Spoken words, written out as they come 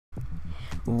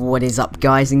What is up,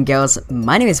 guys and girls?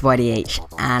 My name is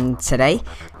YDH, and today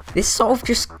this sort of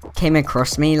just came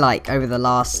across me like over the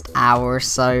last hour or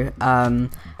so.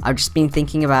 I've just been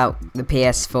thinking about the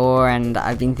PS4, and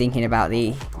I've been thinking about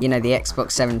the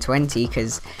Xbox 720,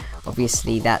 because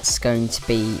obviously that's going to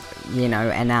be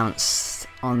announced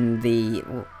on the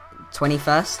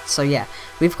 21st. So yeah,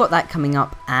 we've got that coming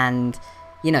up, and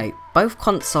both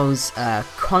consoles are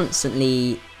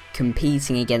constantly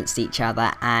competing against each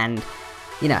other, and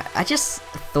I just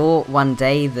thought one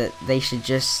day that they should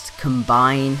just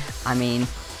combine. I mean,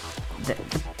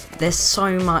 there's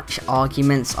so much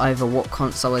arguments over what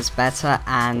console is better,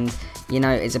 and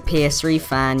as a PS3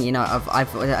 fan,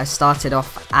 I started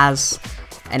off as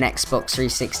an Xbox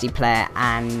 360 player,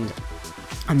 and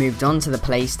I moved on to the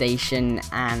PlayStation,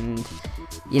 and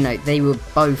they were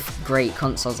both great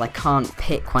consoles. I can't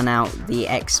pick one out. The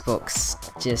Xbox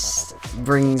just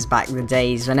brings back the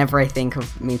days. Whenever I think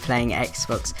of me playing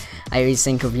Xbox, I always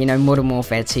think of, Modern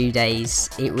Warfare 2 days.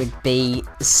 It would be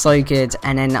so good.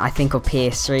 And then I think of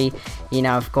PS3,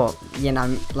 I've got,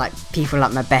 like people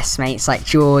like my best mates, like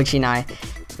George,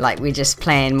 like we're just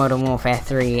playing Modern Warfare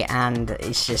 3, and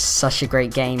it's just such a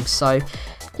great game. So,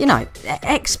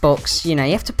 Xbox, you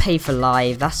have to pay for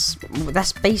live. That's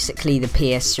basically the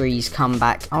PS3's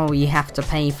comeback. Oh, you have to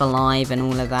pay for live and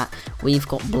all of that. We've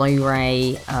got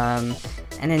Blu-ray, and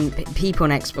then people on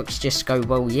Xbox just go,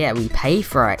 well, yeah, we pay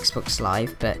for our Xbox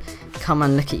Live, but come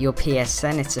and look at your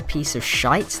PSN. It's a piece of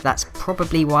shite. That's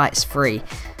probably why it's free.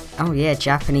 Oh yeah,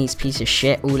 Japanese piece of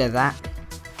shit, all of that.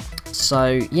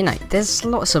 So, there's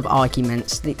lots of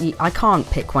arguments. I can't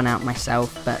pick one out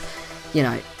myself, but,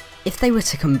 if they were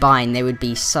to combine, they would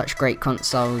be such great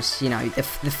consoles.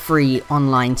 The free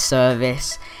online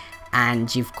service,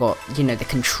 and you've got, the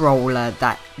controller.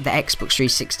 That the Xbox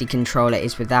 360 controller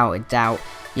is without a doubt,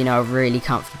 a really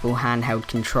comfortable handheld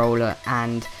controller,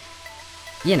 and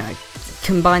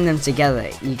combine them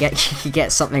together, you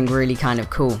get something really kind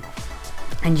of cool.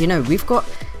 And we've got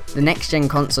the next gen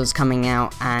consoles coming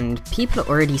out, and people are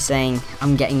already saying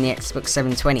I'm getting the Xbox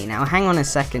 720. Now hang on a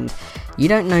second, you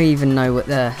don't even know what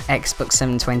the Xbox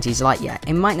 720 is like yet.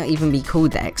 It might not even be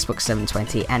called the Xbox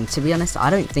 720, and to be honest, I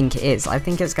don't think it is. I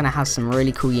think it's going to have some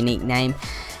really cool unique name,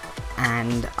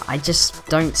 and I just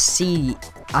don't see.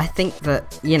 I think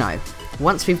that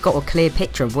once we've got a clear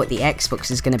picture of what the Xbox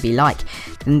is going to be like,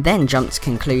 then jump to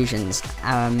conclusions.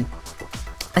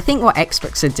 I think what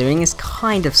Xbox are doing is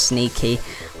kind of sneaky.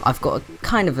 I've got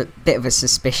a bit of a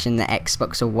suspicion that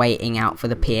Xbox are waiting out for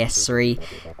the PS3.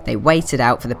 They waited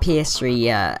out for the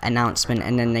PS3 announcement,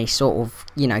 and then they sort of,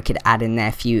 could add in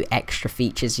their few extra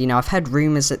features. I've heard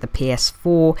rumours that the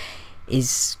PS4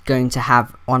 is going to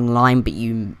have online, but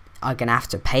you are going to have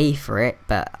to pay for it.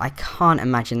 But I can't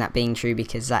imagine that being true,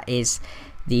 because that is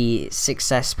the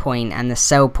success point and the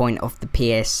sell point of the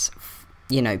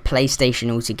PlayStation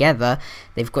altogether.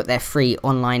 They've got their free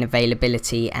online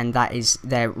availability, and that is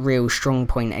their real strong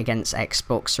point against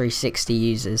Xbox 360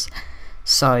 users.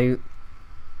 So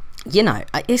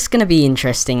it's going to be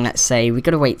interesting. Let's say we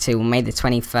got to wait till May the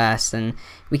 21st, and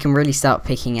we can really start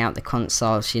picking out the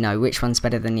consoles, which one's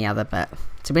better than the other. But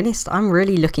to be honest, I'm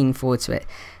really looking forward to it.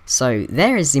 So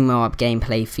there is the Moab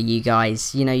gameplay for you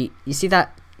guys. You see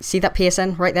that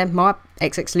PSN right there, Moab,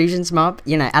 XXlusions Moab,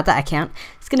 add that account.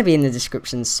 It's going to be in the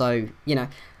description, so,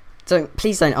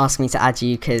 please don't ask me to add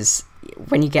you, because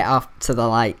when you get up to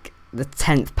the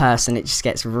 10th person, it just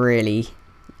gets really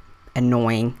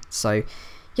annoying. So,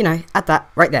 add that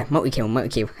right there,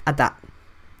 multi-kill, add that.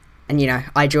 And,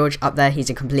 iGeorge up there, he's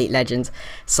a complete legend.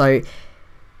 So,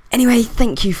 anyway,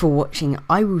 thank you for watching.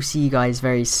 I will see you guys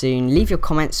very soon. Leave your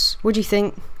comments. What do you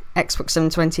think? Xbox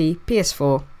 720,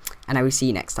 PS4, and I will see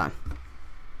you next time.